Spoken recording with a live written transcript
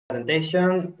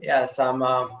Presentation. Yes, I'm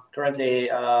currently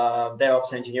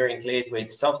DevOps engineering lead with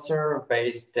SoftServe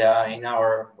based in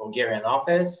our Bulgarian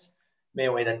office.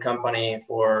 Been with the company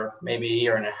for maybe a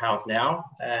year and a half now.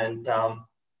 And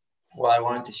what I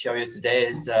wanted to show you today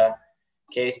is a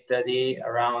case study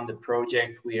around the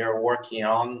project we are working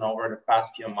on over the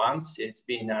past few months. It's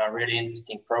been a really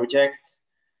interesting project.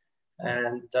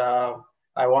 And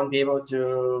I won't be able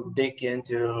to dig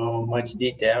into much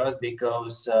details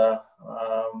because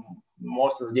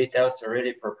most of the details are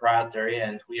really proprietary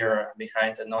and we are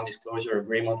behind a non-disclosure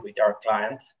agreement with our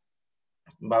client.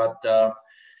 But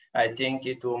I think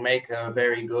it will make a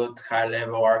very good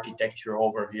high-level architecture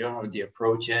overview of the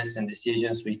approaches and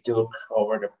decisions we took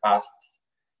over the past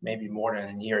maybe more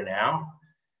than a year now.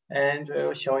 And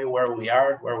we'll show you where we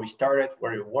are, where we started,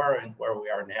 where we were, and where we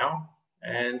are now.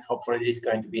 And hopefully this is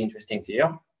going to be interesting to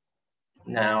you.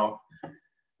 Now,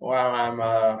 while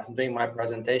I'm doing my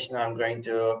presentation, I'm going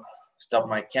to stop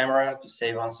my camera to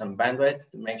save on some bandwidth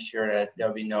to make sure that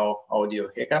there'll be no audio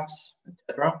hiccups,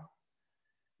 etc.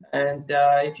 And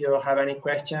if you have any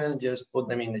questions, just put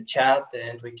them in the chat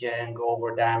and we can go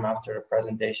over them after the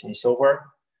presentation is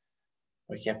over.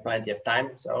 We have plenty of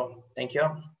time, so thank you.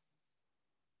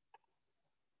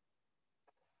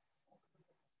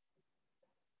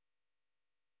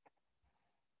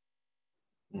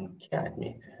 Okay, let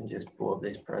me just pull up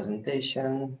this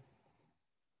presentation.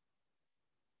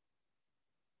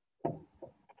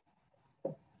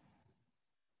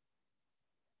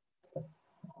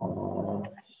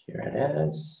 Here it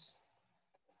is.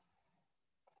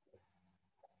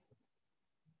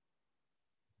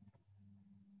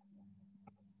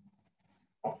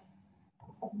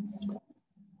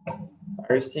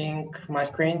 Are you seeing my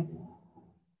screen?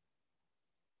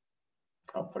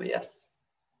 Hopefully, yes.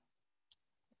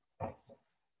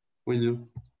 We do.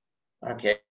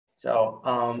 Okay, so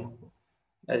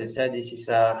as I said, this is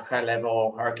a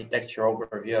high-level architecture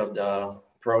overview of the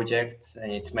project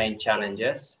and its main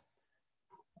challenges.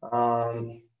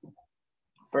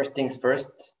 First things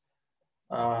first,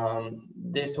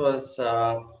 this was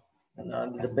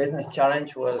the business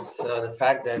challenge was the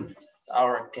fact that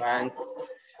our client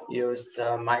used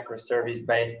a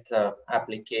microservice-based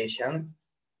application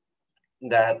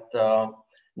that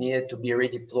needed to be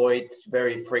redeployed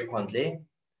very frequently.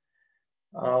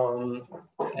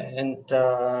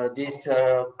 This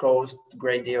caused a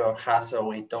great deal of hassle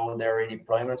with all their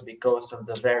redeployments because of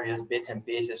the various bits and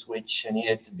pieces which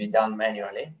needed to be done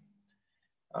manually.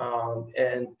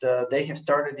 They have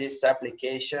started this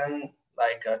application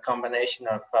like a combination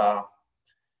of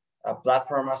a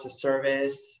platform as a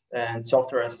service and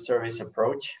software as a service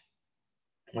approach,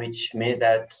 which means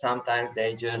that sometimes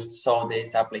they just sold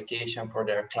this application for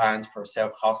their clients for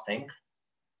self-hosting,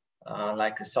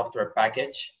 like a software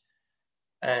package.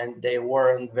 And they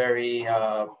weren't very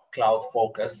cloud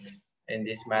focused in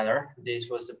this manner. This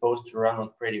was supposed to run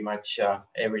on pretty much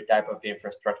every type of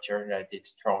infrastructure that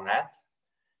it's thrown at.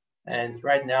 And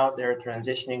right now they're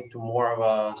transitioning to more of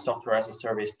a software as a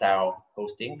service style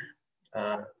hosting,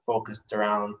 focused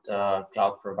around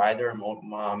cloud provider,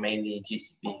 mainly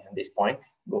GCP at this point,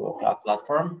 Google Cloud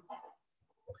Platform.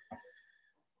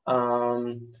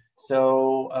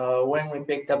 When we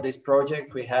picked up this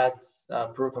project, we had a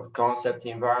proof of concept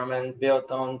environment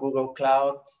built on Google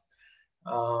Cloud.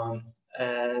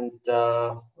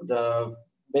 The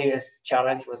biggest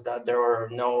challenge was that there were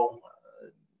no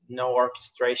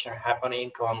orchestration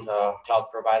happening on the cloud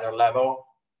provider level.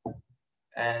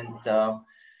 And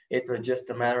it was just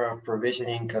a matter of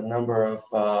provisioning a number of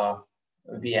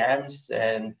VMs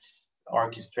and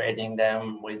orchestrating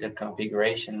them with the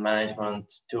configuration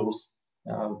management tools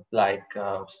like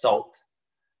Salt,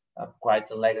 quite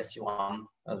a legacy one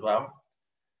as well.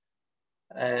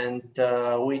 And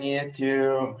we needed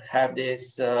to have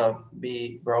this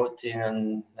be brought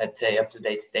in, let's say,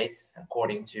 up-to-date state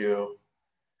according to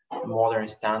modern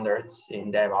standards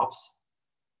in DevOps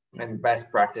and best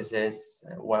practices,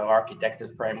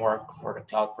 well-architected framework for the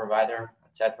cloud provider,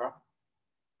 etc.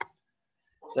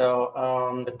 So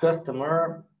the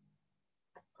customer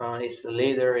is a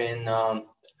leader in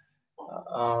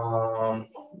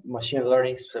machine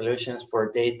learning solutions for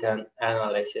data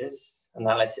analysis.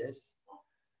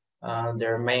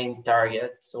 Their main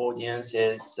target audience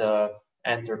is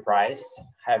enterprise,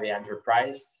 heavy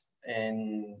enterprise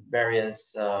in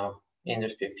various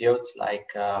industry fields like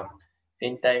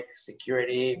fintech,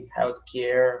 security,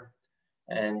 healthcare,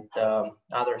 and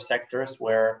other sectors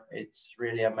where it's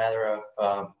really a matter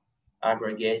of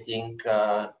aggregating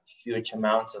huge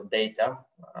amounts of data.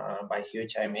 By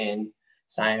huge, I mean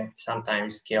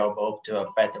sometimes scalable up to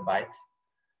a petabyte.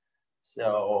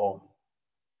 So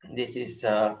This is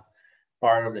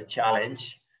part of the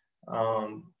challenge.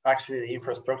 Actually, the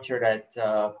infrastructure that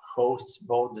hosts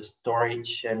both the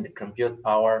storage and the compute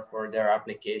power for their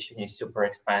application is super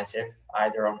expensive,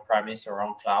 either on premise or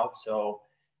on cloud. So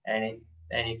any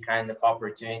kind of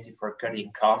opportunity for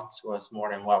cutting costs was more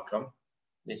than welcome.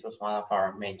 This was one of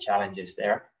our main challenges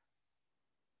there.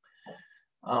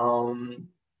 The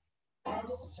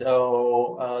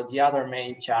other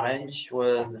main challenge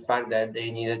was the fact that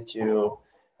they needed to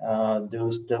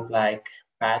do stuff like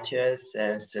patches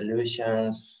and solution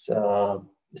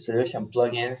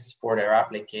plugins for their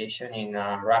application in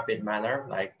a rapid manner.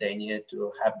 Like they needed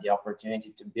to have the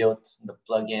opportunity to build the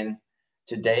plugin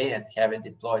today and have it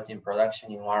deployed in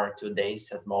production in 1 or 2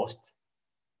 days at most,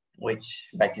 which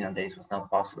back in the days was not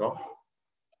possible.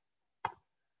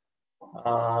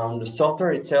 The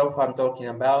software itself I'm talking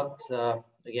about,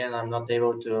 again, I'm not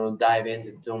able to dive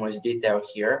into too much detail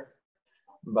here,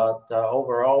 but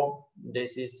overall,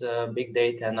 this is a big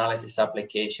data analysis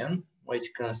application,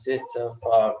 which consists of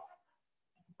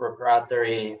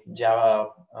proprietary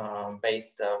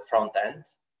Java-based front end,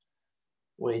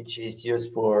 which is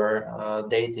used for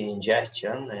data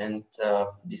ingestion and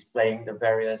displaying the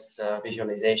various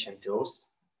visualization tools.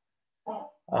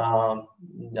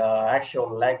 The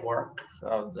actual legwork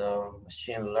of the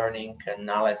machine learning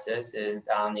analysis is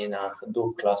done in a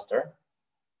Hadoop cluster.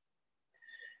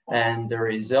 And the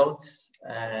results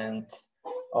and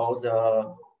all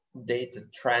the data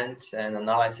trends and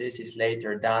analysis is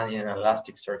later done in an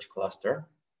Elasticsearch cluster.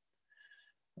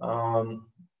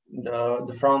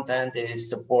 The front end is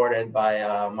supported by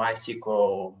a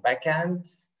MySQL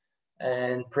backend,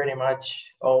 and pretty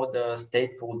much all the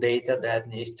stateful data that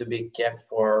needs to be kept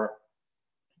for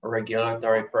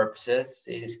regulatory purposes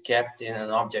is kept in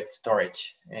an object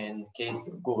storage. In case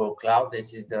of Google Cloud,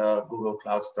 this is the Google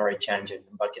Cloud Storage Engine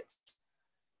buckets,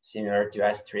 similar to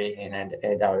S3 and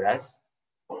AWS.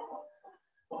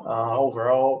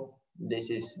 Overall,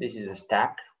 this is a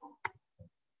stack.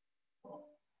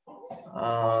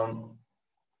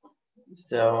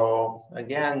 So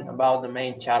again, about the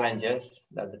main challenges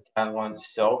that I wanted to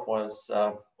solve was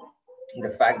the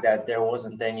fact that there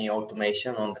wasn't any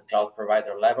automation on the cloud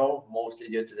provider level, mostly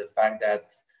due to the fact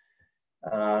that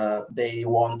they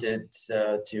wanted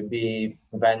to be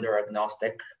vendor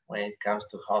agnostic when it comes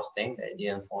to hosting. They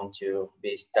didn't want to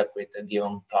be stuck with a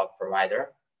given cloud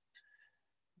provider.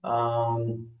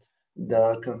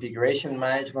 The configuration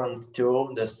management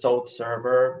tool, the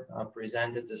SoftServe,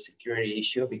 presented a security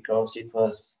issue because it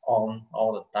was on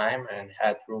all the time and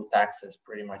had root access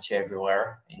pretty much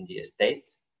everywhere in the estate.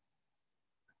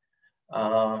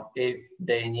 If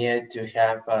they needed to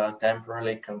have a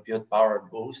temporarily compute power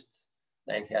boost,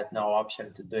 they had no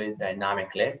option to do it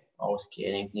dynamically. All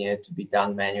scaling needed to be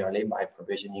done manually by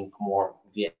provisioning more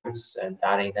VMs and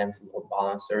adding them to load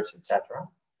balancers, etc.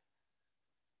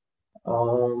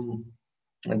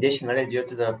 Additionally, due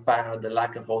to the fact of the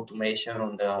lack of automation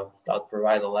on the cloud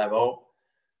provider level,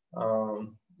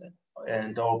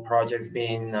 and all projects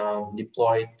being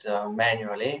deployed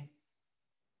manually,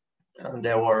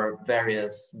 there were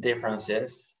various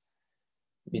differences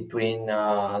between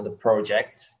the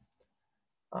projects,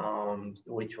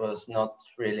 which was not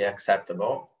really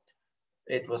acceptable.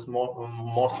 It was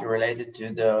mostly related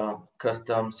to the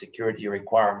custom security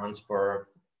requirements for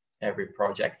every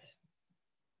project.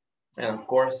 And of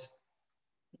course,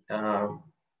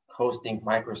 hosting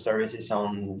microservices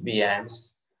on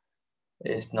VMs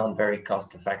is not very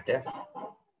cost effective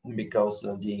because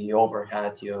of the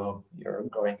overhead you're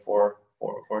going for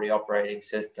the operating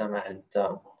system and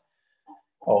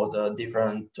all the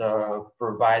different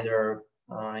provider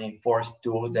enforced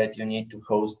tools that you need to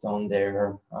host on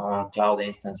their cloud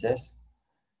instances.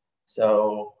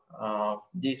 So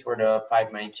these were the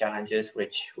 5 main challenges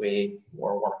which we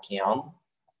were working on.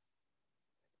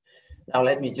 Now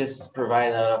let me just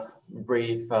provide a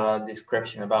brief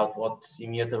description about what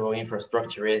immutable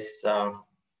infrastructure is.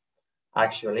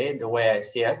 Actually, the way I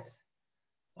see it,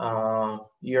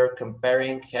 you're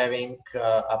comparing having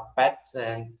a pet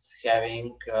and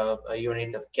having a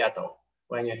unit of cattle.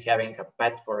 When you're having a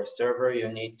pet for a server, you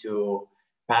need to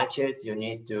patch it, you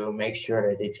need to make sure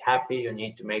that it's happy, you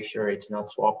need to make sure it's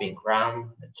not swapping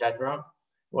RAM, etc.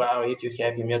 Well, if you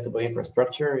have immutable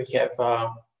infrastructure, you have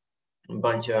a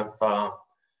bunch of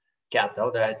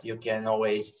cattle that you can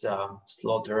always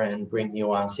slaughter and bring new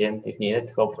ones in if needed.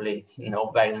 Hopefully, no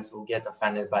vegans will get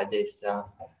offended by this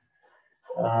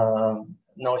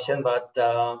notion, but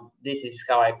this is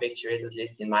how I picture it, at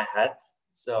least in my head.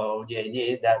 So the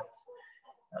idea is that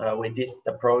with this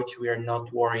approach, we are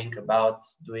not worrying about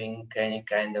doing any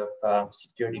kind of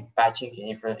security patching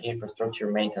and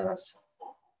infrastructure maintenance.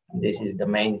 This is the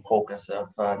main focus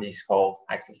of this whole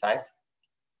exercise.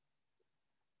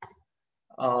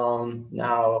 Now,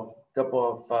 a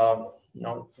couple of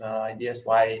ideas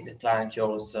why the client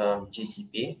chose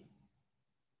GCP.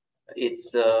 It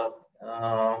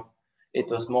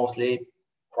was mostly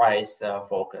price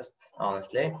focused,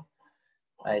 honestly.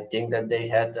 I think that they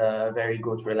had a very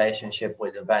good relationship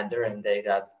with the vendor and they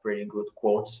got pretty good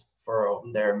quotes for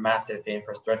their massive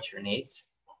infrastructure needs.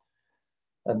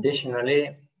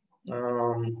 Additionally,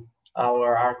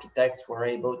 our architects were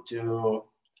able to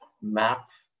map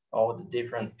all the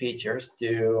different features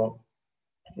to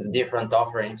the different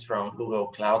offerings from Google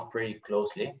Cloud pretty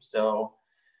closely. So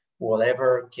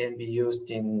whatever can be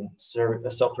used in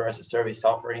software as a service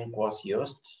offering was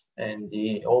used, and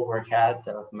the overhead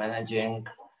of managing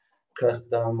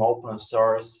custom open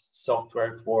source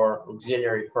software for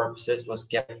auxiliary purposes was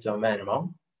kept to a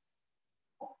minimum.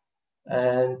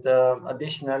 And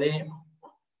additionally,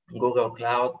 Google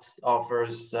Cloud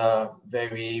offers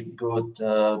very good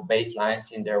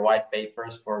baselines in their white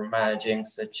papers for managing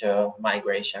such a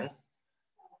migration.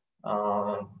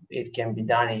 It can be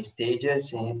done in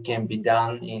stages and it can be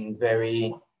done in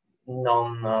very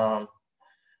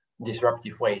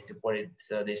non-disruptive way, to put it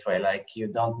this way. Like, you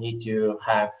don't need to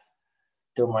have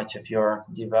too much of your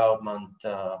development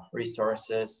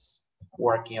resources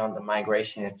working on the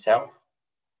migration itself.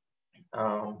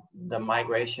 The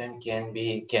migration can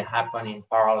happen in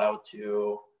parallel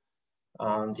to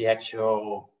the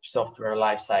actual software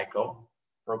lifecycle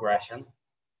progression.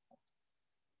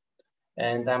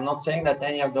 And I'm not saying that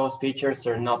any of those features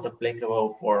are not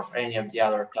applicable for any of the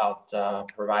other cloud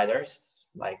providers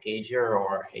like Azure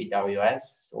or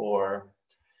AWS or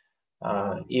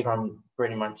even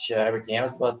pretty much everything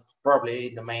else, but probably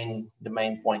the main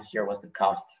point here was the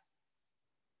cost.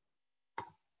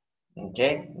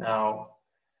 Okay, now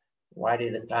why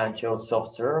did the client choose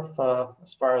SoftServe?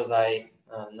 As far as I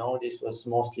know, this was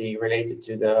mostly related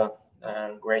to the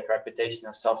great reputation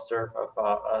of SoftServe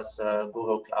as a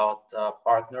Google Cloud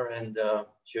partner and a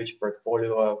huge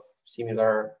portfolio of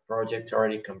similar projects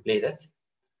already completed.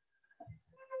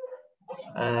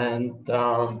 And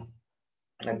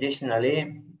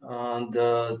additionally,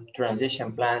 the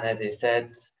transition plan, as I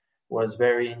said, was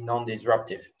very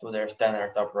non-disruptive to their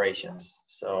standard operations.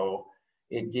 So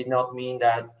it did not mean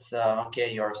that,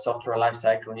 okay, your software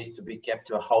lifecycle needs to be kept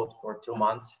to a halt for 2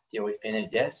 months till we finish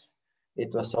this.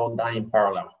 It was all done in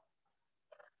parallel.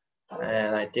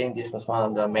 And I think this was one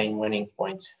of the main winning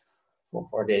points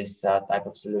for this type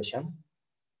of solution.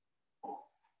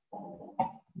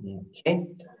 Okay,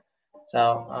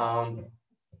 so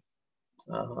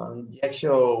the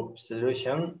actual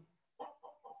solution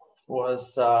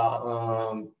was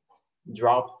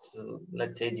dropped,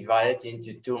 let's say, divided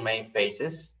into 2 main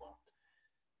phases.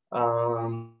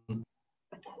 The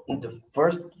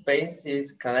first phase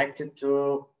is connected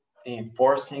to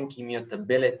enforcing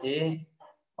immutability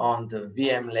on the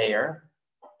VM layer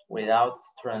without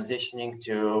transitioning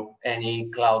to any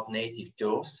cloud native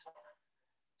tools.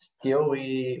 Still,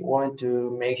 we want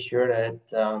to make sure that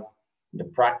the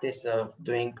practice of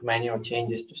doing manual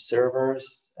changes to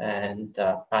servers and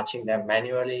patching them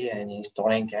manually and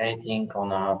installing anything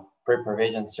on a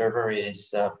pre-provisioned server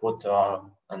is put to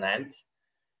an end.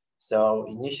 So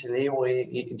initially,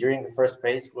 during the first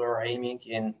phase, we were aiming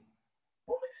in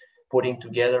putting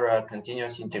together a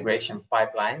continuous integration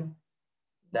pipeline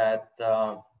that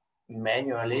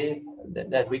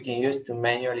that we can use to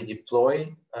manually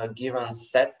deploy a given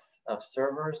set of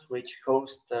servers which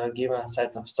host a given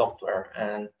set of software.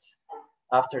 And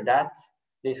after that,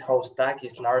 this whole stack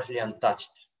is largely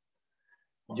untouched.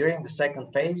 During the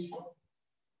second phase,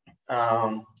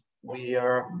 we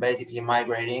are basically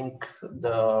migrating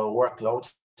the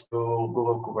workloads to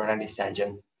Google Kubernetes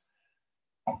Engine.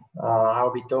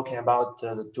 I'll be talking about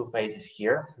the 2 phases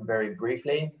here very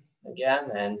briefly again,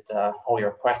 and all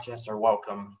your questions are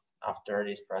welcome after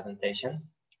this presentation.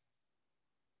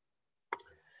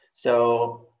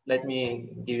 So let me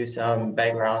give you some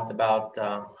background about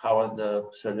how was the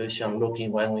solution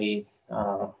looking when we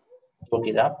look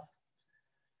it up.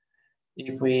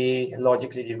 If we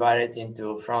logically divide it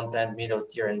into front end, middle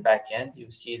tier, and back end, you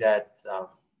see that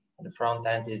the front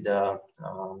end is the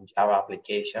Java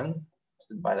application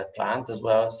by the client, as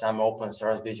well as some open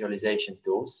source visualization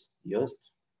tools used.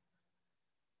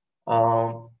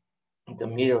 The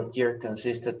middle tier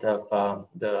consisted of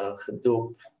the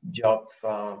Hadoop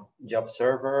job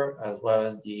server, as well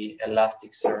as the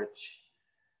Elasticsearch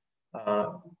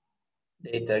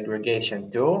data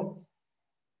aggregation tool.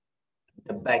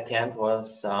 The backend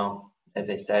was, as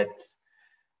I said,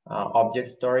 object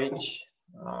storage,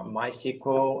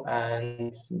 MySQL,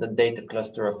 and the data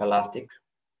cluster of Elastic.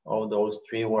 All those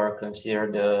three were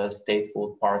considered the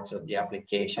stateful parts of the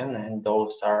application, and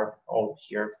those are all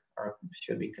here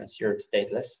should be considered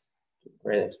stateless to a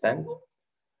great extent.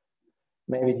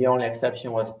 Maybe the only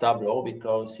exception was Tableau,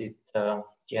 because it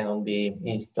cannot be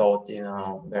installed in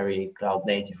a very cloud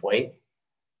native way.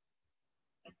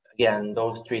 Again,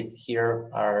 those three here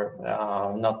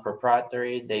are not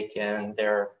proprietary.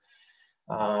 They're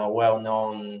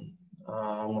well-known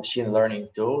machine learning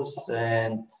tools,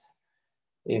 and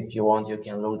if you want, you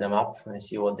can look them up and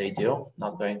see what they do.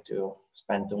 Not going to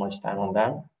spend too much time on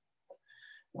them.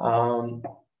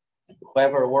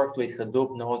 Whoever worked with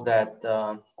Hadoop knows that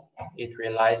it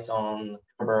relies on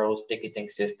Kerberos ticketing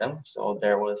system. So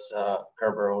there was a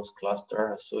Kerberos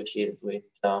cluster associated with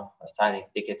assigning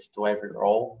tickets to every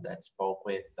role that spoke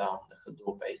with the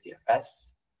Hadoop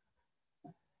HDFS.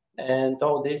 And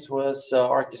all this was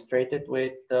orchestrated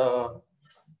with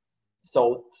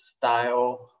SOAT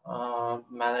style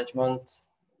management.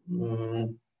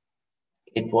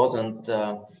 It wasn't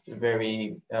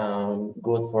very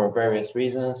good for various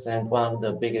reasons, and one of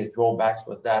the biggest drawbacks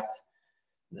was that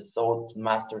the SOAT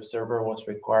master server was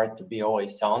required to be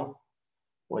always on,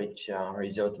 which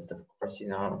resulted, of course,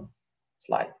 in a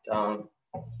slight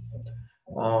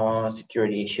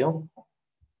security issue.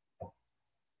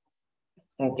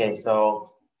 Okay,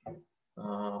 so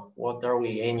what are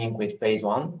we aiming with phase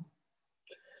one?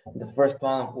 The first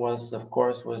one was, of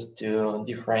course, to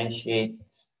differentiate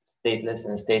stateless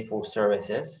and stateful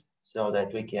services so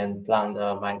that we can plan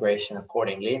the migration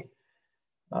accordingly.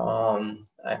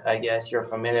 I guess you're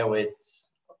familiar with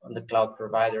the cloud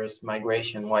providers'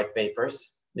 migration white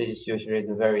papers. This is usually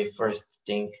the very first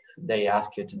thing they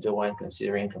ask you to do when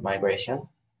considering a migration.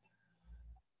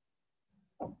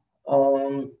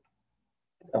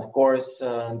 Of course,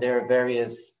 there are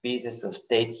various pieces of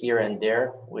state here and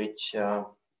there, which are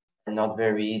not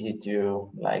very easy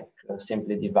to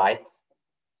simply divide,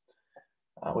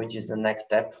 which is the next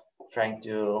step, trying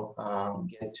to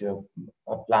get to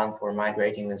a plan for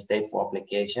migrating the stateful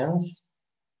applications.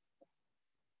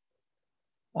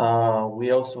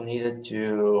 We also needed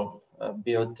to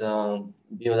build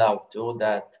out tool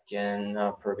that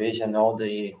can provision all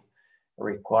the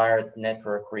required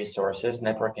network resources,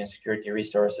 network and security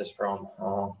resources from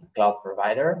the cloud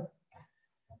provider.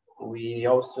 We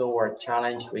also were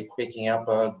challenged with picking up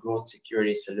a good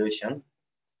security solution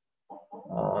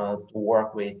to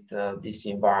work with this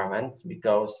environment,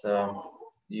 because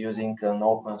using an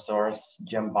open source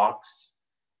Gembox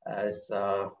as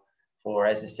for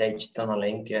SSH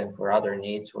tunneling and for other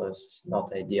needs was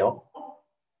not ideal.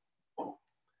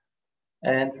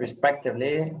 And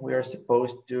respectively, we are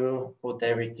supposed to put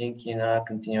everything in a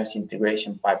continuous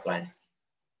integration pipeline.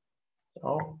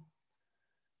 So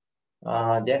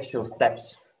the actual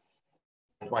steps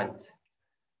went.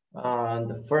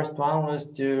 The first one was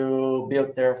to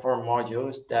build Terraform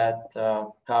modules that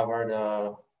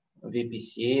cover the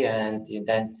VPC and the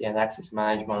identity and access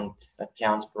management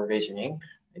accounts provisioning.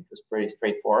 It was pretty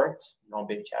straightforward, no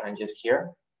big challenges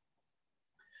here.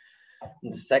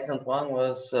 The second one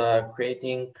was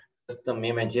creating custom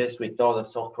images with all the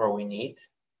software we need.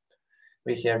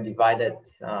 We have divided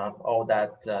all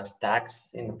that stacks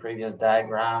in the previous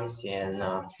diagrams in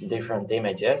different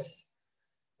images.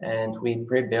 And we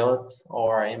pre-built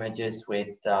our images with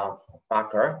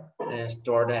Packer and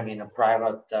store them in a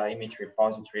private image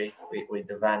repository with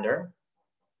the vendor.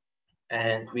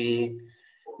 And we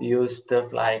use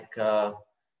stuff like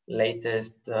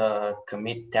latest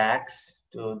commit tags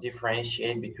to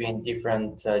differentiate between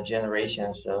different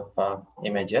generations of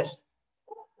images.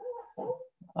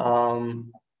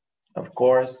 Of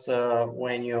course,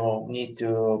 when you need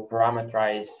to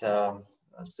parameterize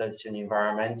such an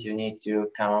environment, you need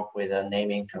to come up with a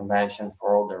naming convention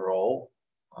for all the role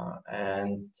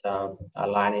and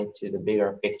align it to the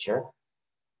bigger picture.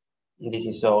 This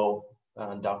is all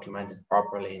documented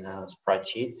properly in a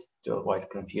spreadsheet to avoid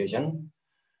confusion.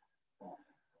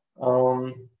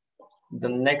 The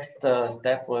next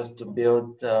step was to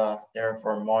build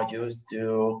Terraform modules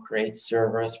to create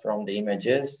servers from the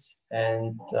images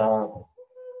and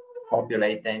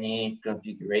populate any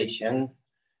configuration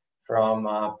from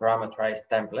parameterized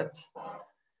templates.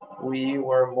 We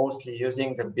were mostly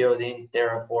using the built-in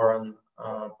Terraform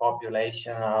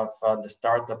population of the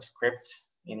startup scripts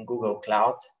in Google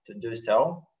Cloud to do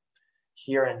so.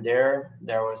 Here and there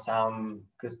were some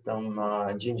custom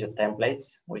Jinja templates,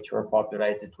 which were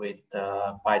populated with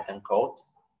Python code,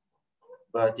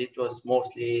 but it was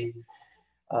mostly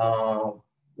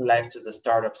left to the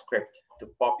startup script to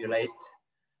populate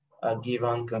a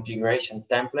given configuration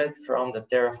template from the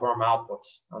Terraform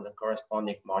outputs on the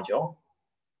corresponding module.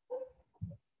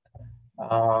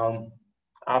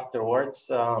 Afterwards,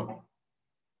 we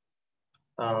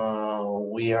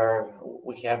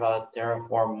have a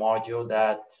Terraform module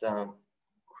that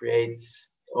creates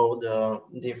all the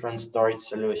different storage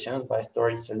solutions. By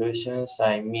storage solutions,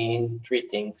 I mean three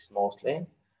things mostly.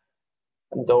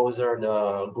 And those are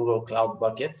the Google Cloud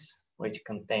buckets, which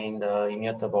contain the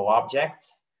immutable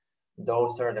objects.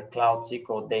 Those are the Cloud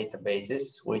SQL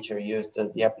databases, which are used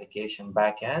as the application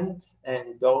backend.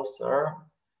 And those are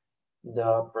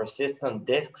the persistent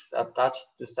disks attached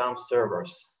to some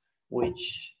servers,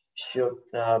 which should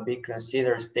be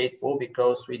considered stateful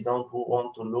because we don't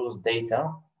want to lose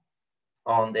data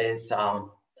on this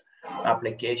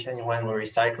application when we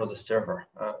recycle the server.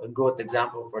 A good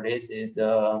example for this is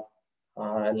the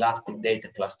Elastic Data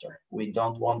Cluster. We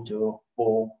don't want to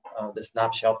pull the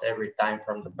snapshot every time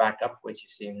from the backup, which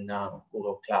is in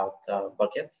Google Cloud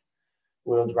bucket.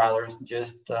 We would rather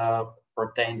just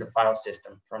retain the file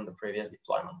system from the previous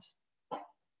deployment.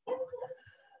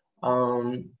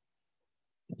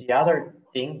 The other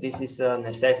thing, this is a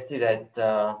necessity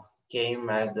that came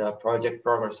as the project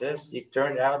progresses. It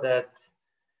turned out that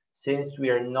since we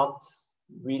are not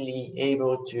really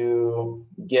able to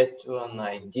get to an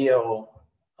ideal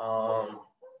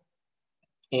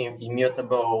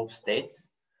immutable state,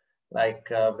 like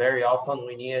very often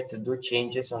we needed to do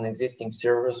changes on existing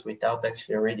servers without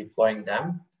actually redeploying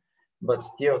them, but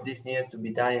still this needed to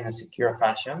be done in a secure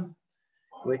fashion.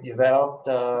 We developed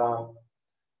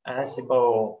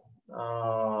Ansible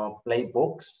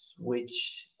playbooks,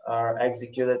 which are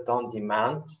executed on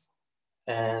demand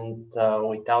and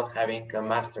without having a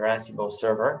master Ansible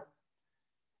server.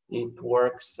 It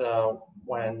works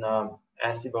when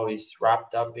Ansible is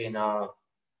wrapped up in a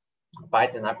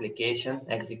Python application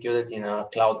executed in a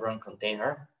Cloud Run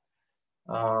container.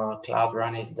 Cloud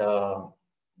Run is the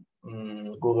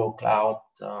Google Cloud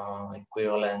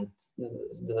equivalent,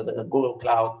 the Google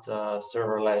Cloud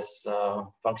serverless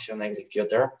function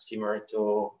executor, similar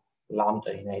to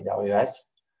Lambda in AWS.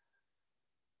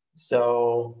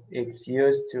 So it's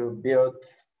used to build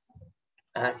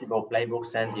Ansible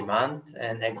playbooks on demand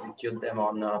and execute them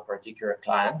on particular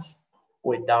clients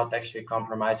without actually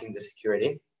compromising the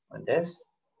security on this.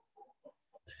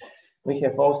 We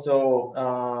have also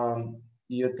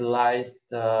utilized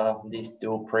these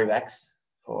two prereqs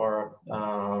for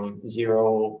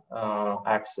zero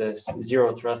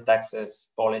trust access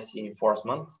policy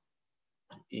enforcement.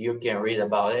 You can read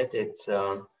about it. It's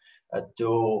a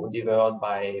tool developed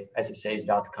by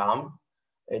SSH.com.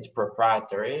 It's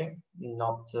proprietary,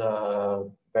 not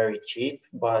very cheap,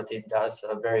 but it does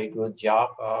a very good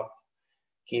job of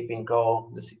keeping all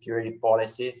the security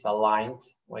policies aligned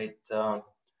with the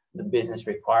business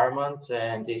requirements,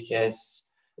 and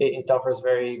it offers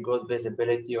very good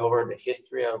visibility over the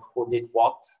history of who did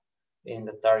what in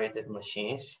the targeted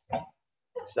machines.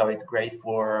 So it's great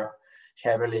for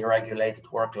heavily regulated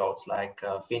workloads like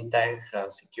fintech,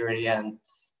 security, and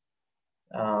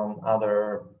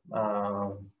other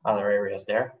areas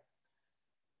there.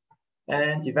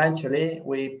 And eventually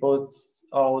we put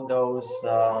all those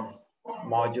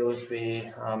modules we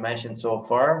mentioned so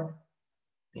far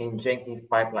in Jenkins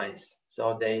pipelines,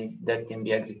 so that can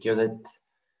be executed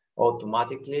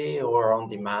automatically or on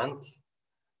demand.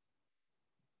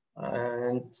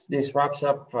 And this wraps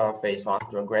up phase one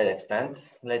to a great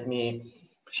extent. Let me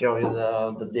show you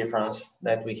the difference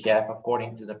that we have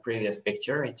according to the previous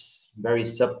picture. It's very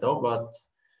subtle, but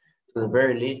to the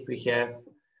very least, we have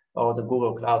all the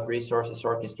Google Cloud resources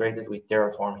orchestrated with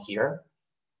Terraform here.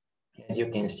 As you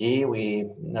can see, we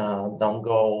don't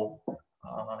go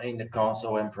in the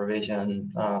console and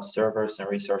provision servers and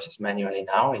resources manually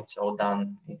now. It's all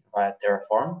done via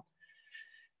Terraform.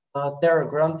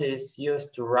 TerraGrunt is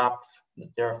used to wrap the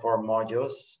Terraform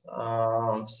modules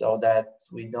so that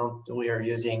we are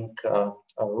using a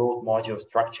root module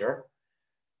structure.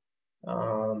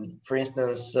 For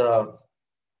instance,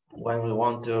 when we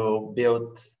want to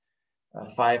build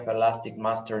 5 Elastic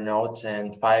master nodes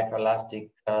and 5 Elastic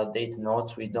data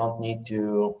nodes, we don't need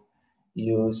to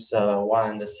use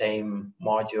one and the same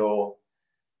module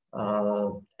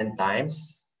 10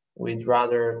 times. We'd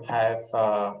rather have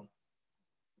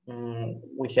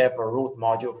we have a root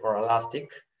module for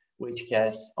Elastic, which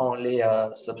has only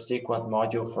a subsequent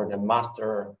module for the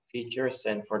master features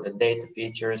and for the data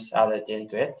features added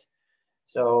into it.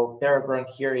 So TerraGrunt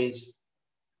here is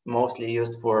mostly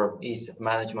used for ease of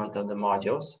management of the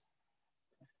modules.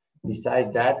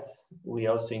 Besides that, we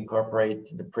also incorporate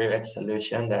the prereq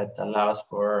solution that allows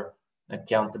for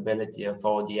accountability of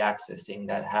all the accessing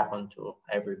that happened to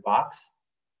every box.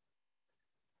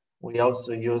 We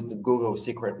also use the Google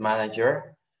Secret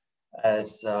Manager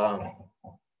as Terraform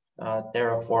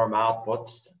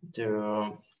outputs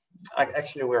to,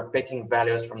 actually we're picking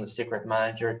values from the Secret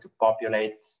Manager to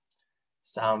populate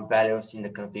some values in the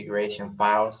configuration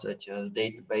files, such as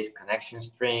database connection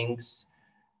strings,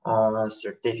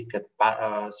 certificate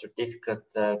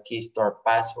key store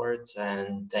passwords,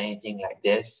 and anything like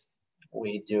this.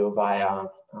 We do via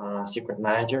Secret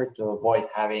Manager to avoid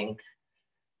having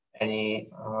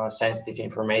any sensitive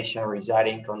information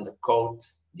residing on the code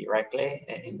directly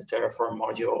in the Terraform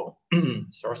module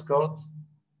source code.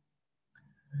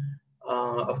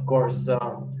 Of course,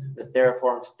 the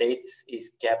Terraform state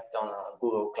is kept on a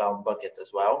Google Cloud bucket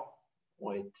as well,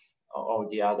 with all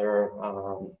the other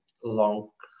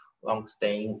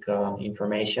long-staying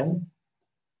information.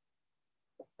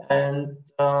 And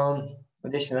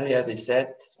additionally, as I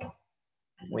said,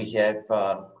 we have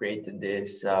created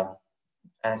this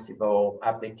Ansible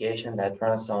application that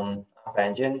runs on App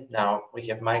Engine. Now we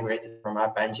have migrated from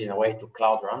App Engine away to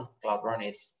Cloud Run. Cloud Run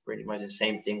is pretty much the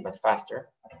same thing, but faster.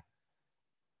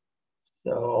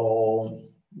 So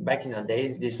back in the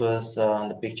days, this was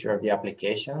the picture of the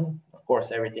application. Of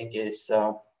course, everything is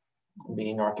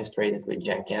being orchestrated with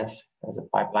Jenkins as a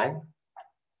pipeline.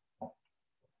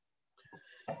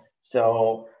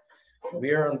 So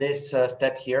we're on this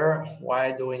step here.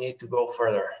 Why do we need to go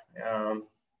further?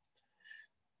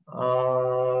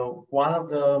 One of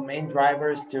the main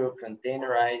drivers to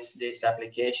containerize this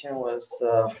application was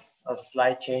a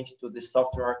slight change to the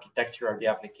software architecture of the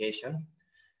application.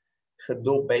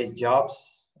 Hadoop-based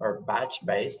jobs are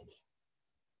batch-based,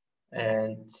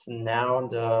 and now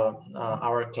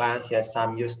our client has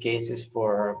some use cases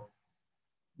for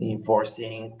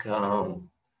enforcing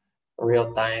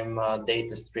real-time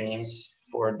data streams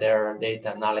for their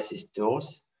data analysis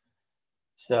tools.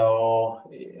 So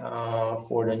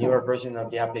for the newer version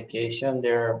of the application,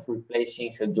 they're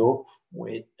replacing Hadoop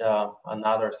with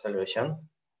another solution.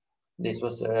 This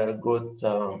was a good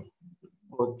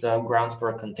grounds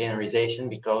for containerization,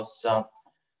 because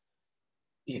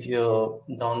if you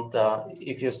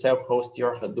self-host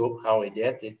your Hadoop, how we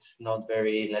did, it's not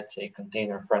very, let's say,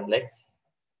 container friendly.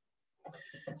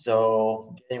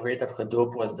 So getting rid of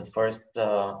Hadoop was the first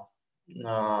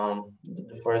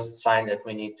sign that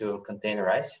we need to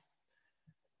containerize.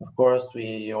 Of course,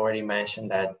 we already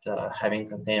mentioned that having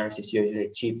containers is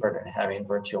usually cheaper than having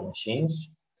virtual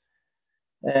machines.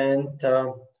 And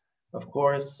of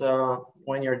course,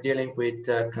 when you're dealing with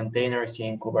containers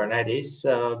in Kubernetes,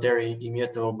 they're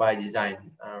immutable by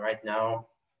design. Right now,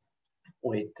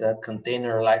 with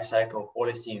container lifecycle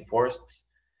policy enforced,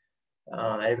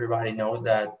 everybody knows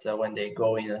that when they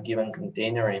go in a given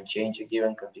container and change a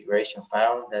given configuration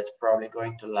file, that's probably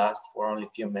going to last for only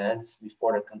a few minutes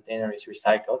before the container is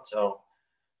recycled. So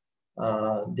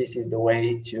this is the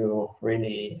way to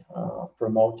really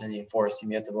promote and enforce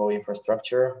immutable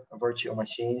infrastructure. Virtual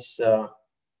machines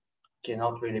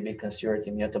cannot really be considered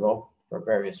immutable for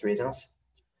various reasons.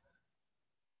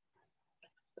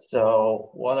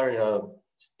 So what are the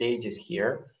stages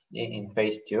here in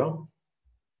phase 2?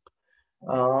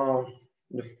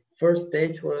 The first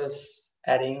stage was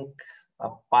adding a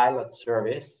pilot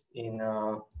service in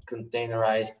a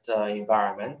containerized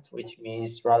environment, which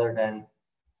means rather than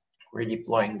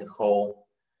redeploying the whole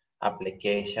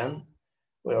application,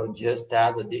 we'll just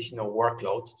add additional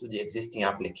workloads to the existing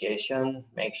application,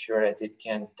 make sure that it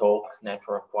can talk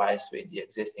network-wise with the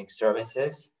existing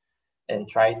services, and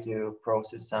try to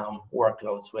process some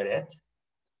workloads with it.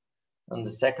 And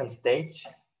the second stage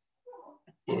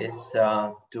is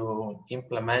to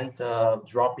implement a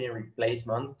drop-in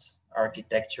replacement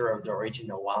architecture of the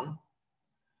original one,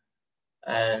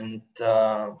 and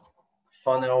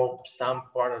funnel some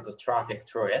part of the traffic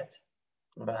through it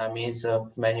by means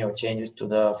of manual changes to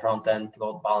the front-end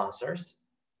load balancers,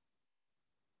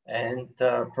 and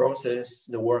process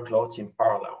the workloads in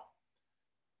parallel,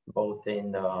 both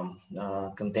in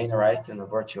containerized and a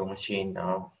virtual machine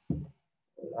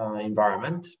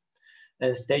environment.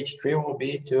 And stage 3 will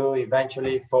be to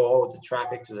eventually follow the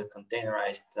traffic to the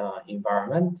containerized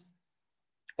environment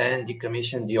and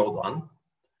decommission the old one.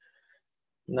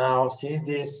 Now, since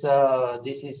this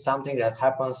is something that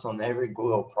happens on every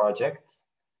Google project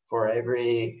for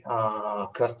every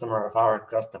customer of our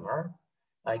customer,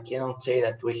 I cannot say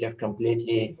that we have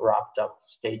completely wrapped up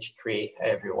stage 3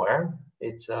 everywhere.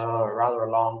 It's a rather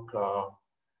long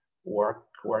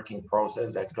working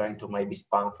process that's going to maybe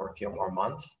span for a few more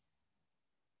months.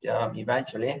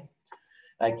 Eventually,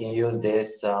 I can use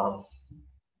this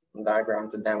diagram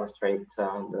to demonstrate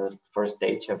the first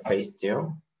stage of phase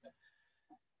 2.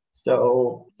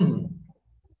 So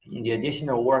the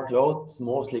additional workload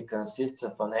mostly consists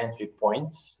of an entry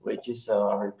point, which is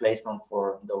a replacement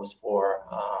for those 4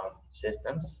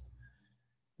 systems.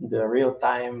 The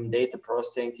real-time data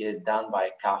processing is done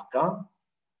by Kafka.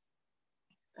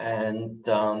 And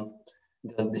the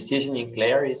decisioning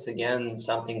layer is again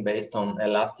something based on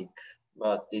Elastic,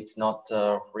 but it's not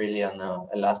really an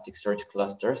Elasticsearch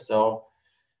cluster. So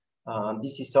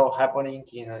this is all happening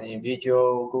in an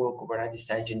individual Google Kubernetes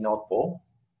Engine node pool,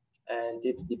 and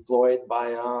it's deployed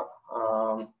via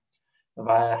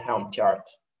Helm chart.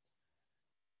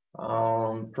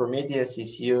 Prometheus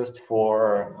is used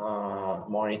for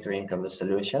monitoring of the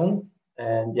solution,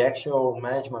 and the actual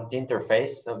management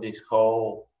interface of this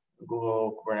whole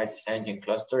Google Kubernetes Engine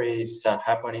cluster is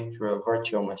happening through a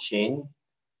virtual machine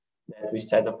that we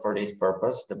set up for this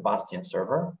purpose, the Bastion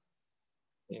server.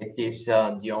 It is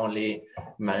the only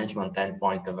management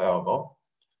endpoint available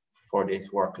for this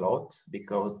workload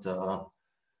because the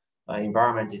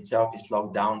environment itself is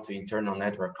locked down to internal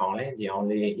network only. The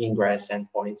only ingress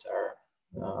endpoints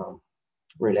are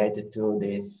related to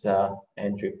this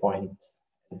entry point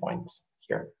endpoint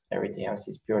here. Everything else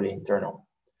is purely internal.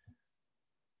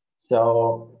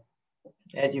 So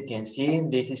as you can see,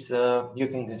 this is you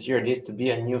can consider this to be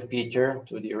a new feature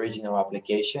to the original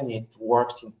application. It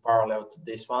works in parallel to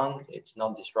this one. It's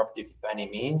not disruptive by any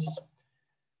means.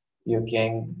 You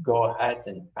can go ahead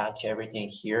and patch everything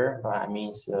here by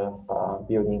means of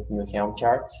building new Helm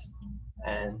charts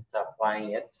and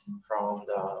applying it from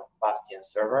the Bastion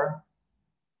server.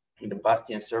 The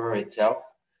Bastion server itself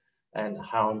and the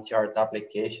Helm chart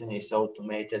application is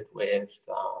automated with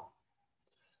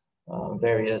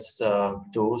various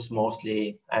tools,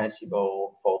 mostly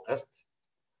Ansible focused.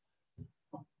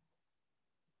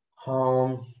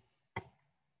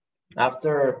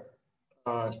 After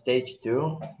stage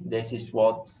 2, this is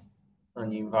what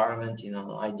an environment in an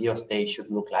ideal state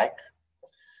should look like.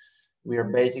 We are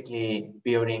basically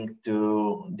building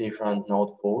 2 different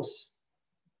node pools,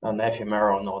 an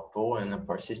ephemeral node pool and a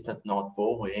persistent node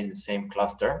pool within the same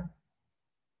cluster.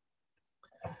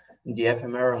 The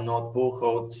ephemeral node pool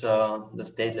holds the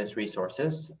stateless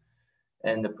resources,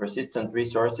 and the persistent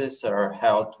resources are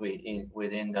held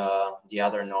within the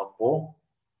other node pool.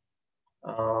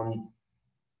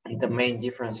 The main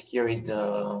difference here is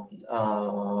the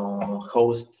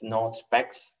host node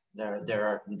specs.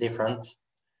 They're different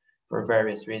for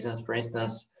various reasons. For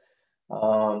instance,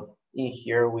 in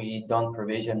here we don't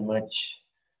provision much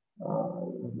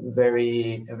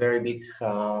very big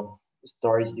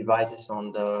storage devices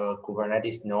on the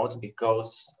Kubernetes nodes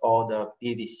because all the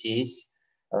PVCs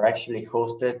are actually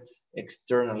hosted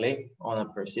externally on a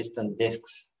persistent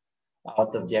disks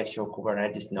out of the actual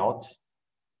Kubernetes node,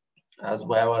 as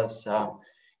well as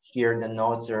here the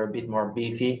nodes are a bit more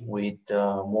beefy with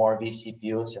more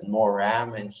vCPUs and more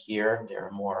RAM, and here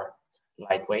they're more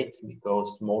lightweight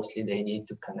because mostly they need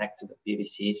to connect to the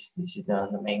PVCs. This is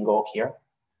the main goal here.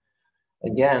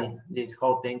 Again, this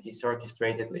whole thing is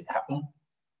orchestrated with Helm,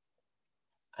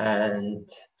 and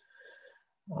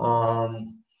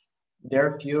there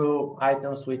are a few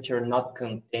items which are not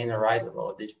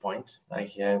containerizable at this point. I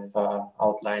have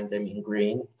outlined them in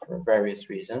green for various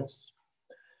reasons.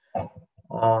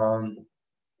 For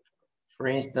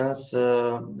instance,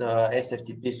 the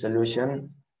SFTP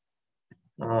solution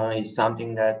is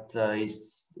something that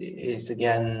is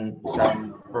again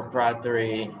some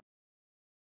proprietary.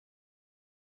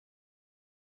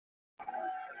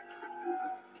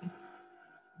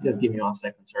 Just give me 1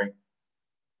 second, sorry.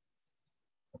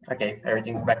 Okay,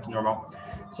 everything's back to normal.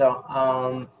 So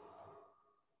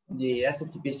the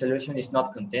SFTP solution is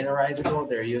not containerizable.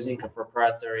 They're using a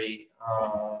proprietary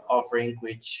offering,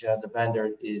 which the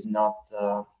vendor is not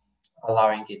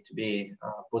allowing it to be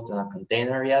put on a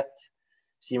container yet.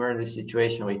 Similar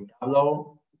situation with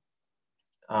Tableau.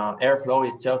 Airflow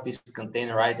itself is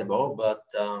containerizable, but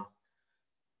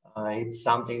it's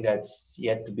something that's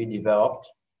yet to be developed.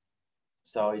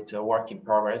 So it's a work in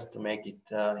progress to make it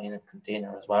in a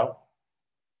container as well.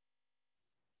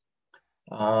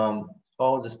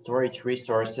 All the storage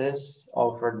resources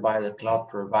offered by the cloud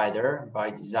provider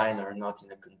by design are not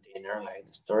in a container, like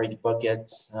the storage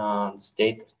buckets, the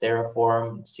state of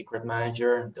Terraform, secret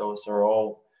manager. Those are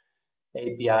all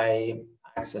API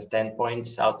access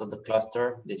endpoints out of the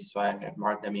cluster. This is why I have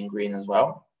marked them in green as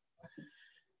well.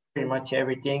 Pretty much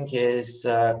everything is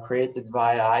created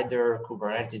via either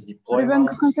Kubernetes deployment.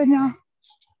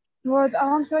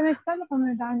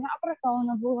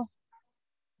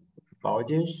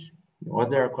 Apologies. Was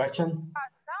there a question?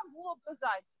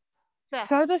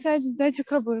 Sağda sadece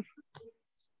çıkabilir.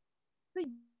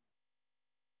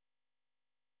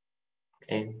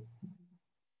 Okay.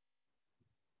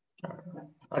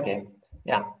 Okay.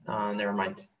 Yeah. Never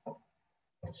mind.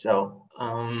 So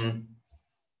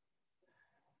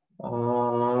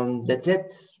that's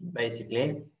it.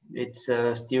 Basically, it's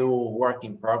still work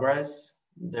in progress.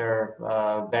 There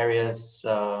are various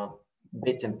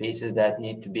bits and pieces that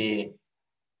need to be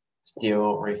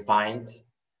still refined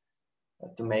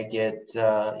to make it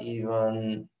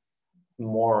even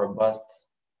more robust.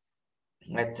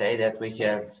 Let's say that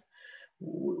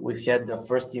we've had the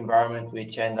first environment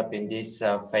which ended up in this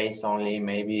phase only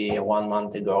maybe 1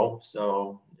 month ago.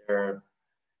 So there are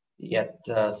yet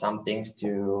some things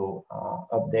to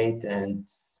update and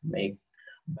make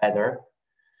better.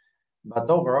 But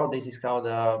overall, this is how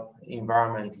the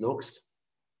environment looks.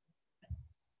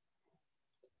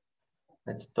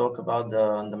 Let's talk about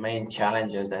the main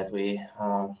challenges that we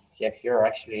have here.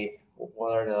 Actually,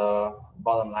 what are the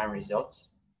bottom line results?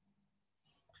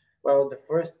 Well, the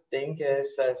first thing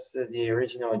is, as the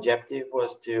original objective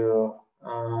was to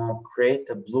create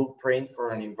a blueprint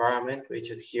for an environment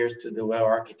which adheres to the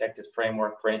well-architected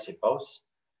framework principles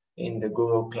in the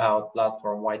Google Cloud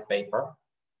Platform white paper.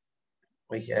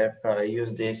 We have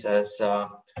used this as a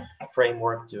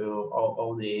framework to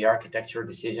all the architecture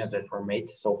decisions that were made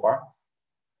so far.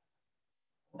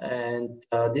 And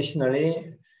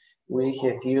additionally, we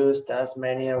have used as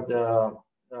many of the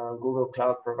Google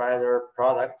Cloud Provider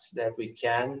products that we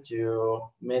can to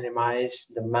minimize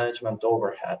the management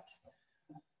overhead.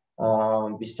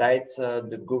 Besides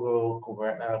the Google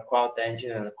Cloud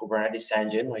Engine and the Kubernetes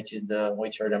Engine,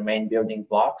 which are the main building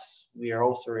blocks, we are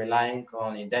also relying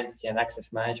on identity and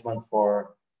access management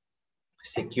for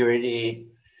security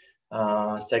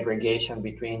segregation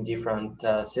between different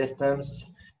systems.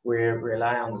 We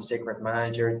rely on the secret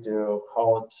manager to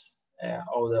hold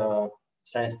all the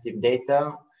sensitive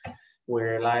data. We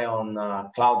rely on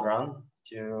Cloud Run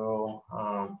to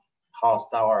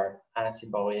host our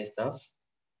Ansible instance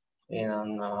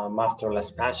in a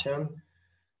masterless fashion.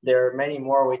 There are many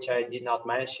more which I did not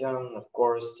mention. Of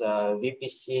course,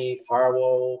 VPC,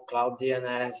 firewall, Cloud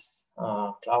DNS,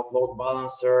 Cloud Load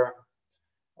Balancer,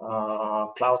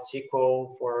 Cloud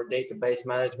SQL for database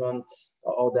management.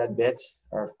 All that bits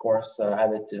are, of course,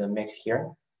 added to the mix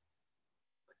here.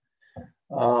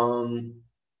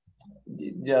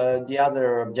 The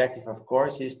other objective, of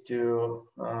course, is to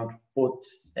put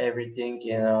everything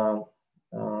in a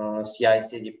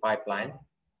CI/CD pipeline,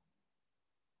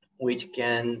 which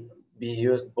can be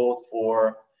used both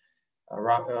for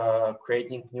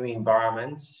creating new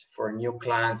environments for new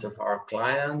clients of our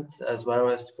client, as well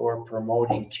as for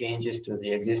promoting changes to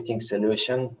the existing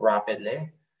solution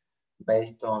rapidly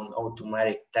based on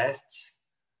automatic tests,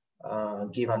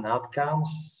 given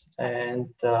outcomes,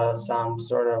 and some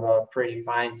sort of a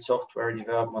predefined software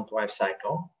development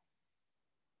lifecycle.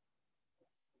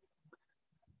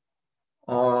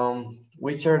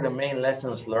 Which are the main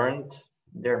lessons learned?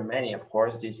 There are many, of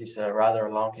course. This is a rather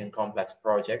long and complex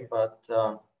project, but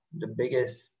the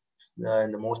biggest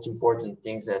and the most important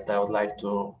things that I would like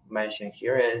to mention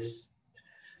here is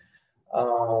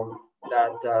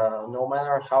that no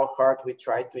matter how hard we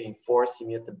try to enforce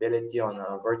immutability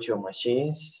on virtual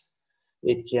machines,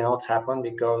 it cannot happen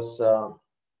because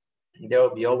there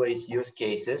will be always use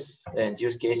cases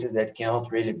that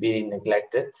cannot really be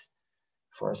neglected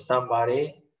for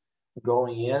somebody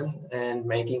going in and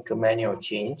making a manual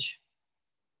change.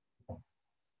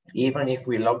 Even if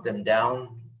we lock them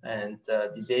down and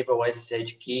disable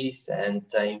SSH keys and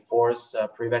enforce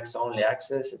PRIVX only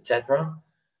access, etc.,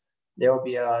 there will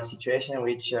be a situation in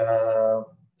which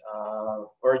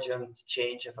urgent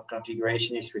change of a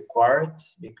configuration is required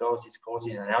because it's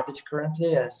causing an outage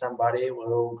currently, and somebody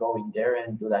will go in there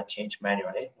and do that change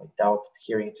manually without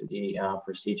adhering to the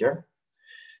procedure.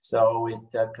 So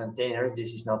with containers,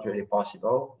 this is not really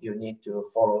possible. You need to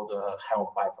follow the Helm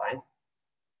pipeline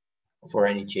for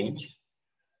any change.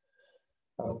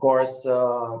 Of course,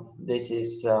 this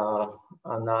is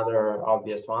another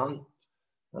obvious one,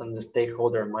 and the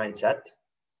stakeholder mindset.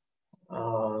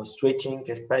 Switching,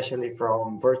 especially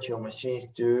from virtual machines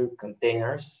to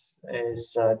containers,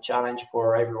 is a challenge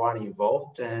for everyone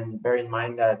involved. And bear in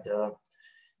mind that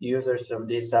users of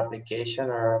this application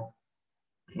are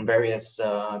various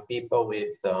people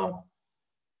with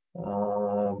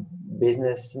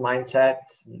business mindset.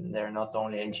 They're not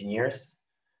only engineers.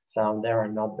 Some of them are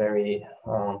not very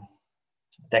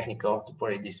technical, to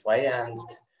put it this way, and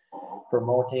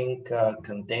promoting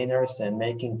containers and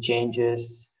making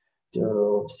changes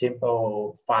to So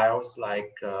simple files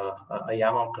like a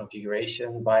YAML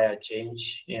configuration via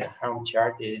change in a Helm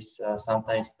chart is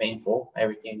sometimes painful.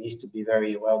 Everything needs to be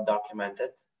very well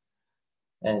documented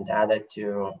and added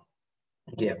to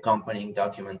the accompanying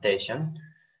documentation.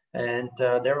 And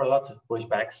there were lots of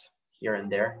pushbacks here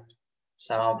and there.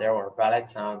 Some of them were valid,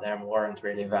 some of them weren't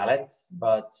really valid,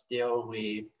 but still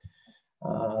we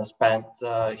spent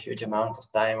a huge amount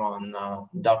of time on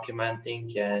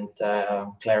documenting and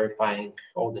clarifying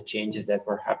all the changes that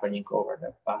were happening over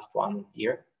the past 1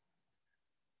 year.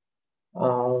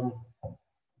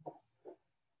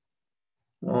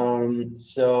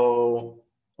 So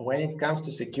when it comes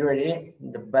to security,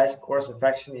 the best course of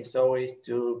action is always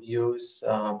to use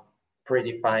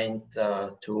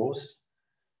predefined tools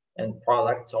and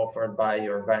products offered by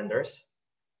your vendors.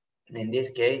 In this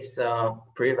case,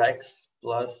 PrivX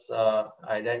plus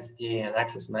identity and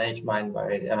access management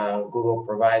by Google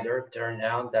provider turned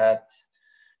out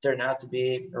to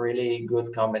be a really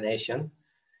good combination.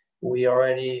 We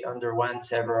already underwent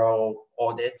several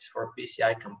audits for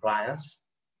PCI compliance,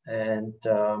 and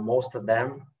most of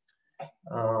them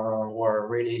were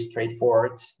really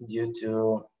straightforward due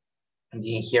to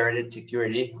the inherited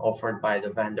security offered by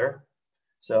the vendor.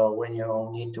 So when you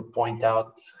need to point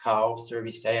out how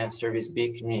service A and service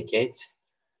B communicate,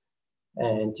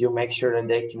 and you make sure that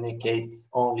they communicate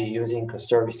only using a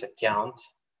service account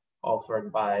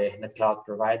offered by the cloud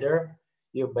provider,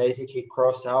 you basically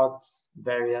cross out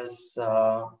various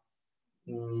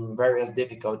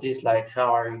difficulties, like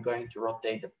how are you going to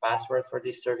rotate the password for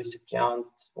this service account,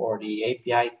 or the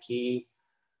API key,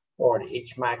 or the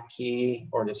HMAC key,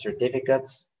 or the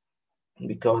certificates,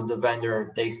 because the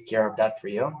vendor takes care of that for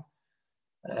you.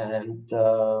 And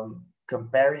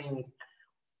comparing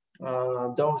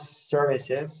those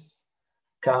services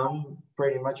come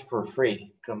pretty much for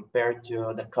free compared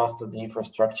to the cost of the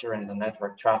infrastructure and the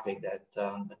network traffic that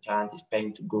the client is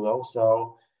paying to Google.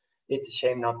 So it's a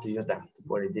shame not to use them, to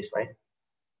put it this way.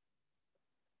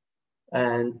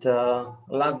 And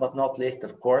last but not least,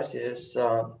 of course, is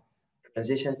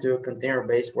transition to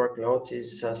container-based workloads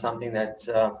is something that's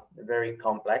very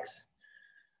complex.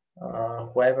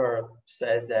 Whoever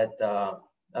says that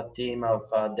a team of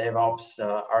DevOps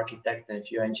architects and a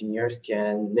few engineers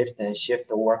can lift and shift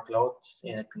the workload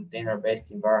in a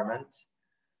container-based environment,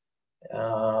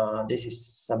 this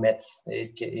is a myth.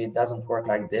 It doesn't work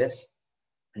like this.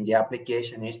 And the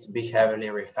application needs to be heavily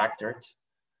refactored.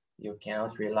 You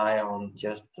cannot rely on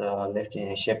just lifting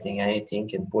and shifting anything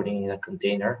and putting in a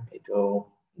container. It will,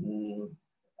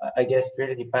 I guess,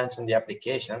 really depends on the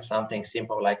application. Something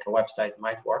simple like a website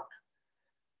might work,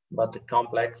 but the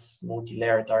complex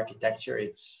multi-layered architecture,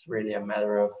 it's really a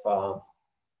matter of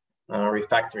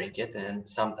refactoring it, and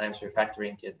sometimes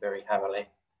refactoring it very heavily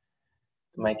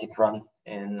to make it run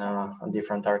in a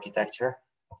different architecture.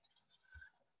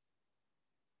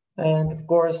 And of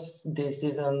course, this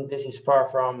is far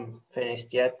from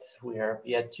finished yet. We are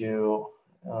yet to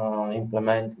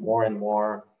implement more and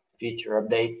more feature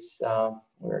updates.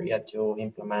 We're yet to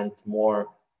implement more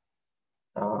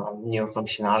new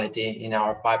functionality in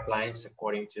our pipelines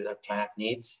according to the client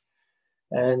needs.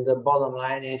 And the bottom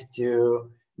line is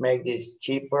to make this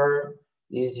cheaper,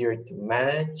 easier to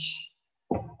manage,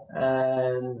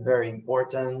 and very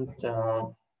important,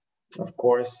 of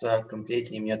course,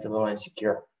 completely immutable and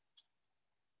secure.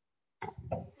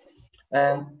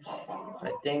 And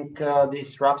I think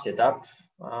this wraps it up.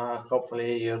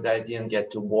 Hopefully you guys didn't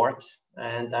get too bored,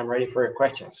 and I'm ready for your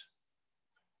questions.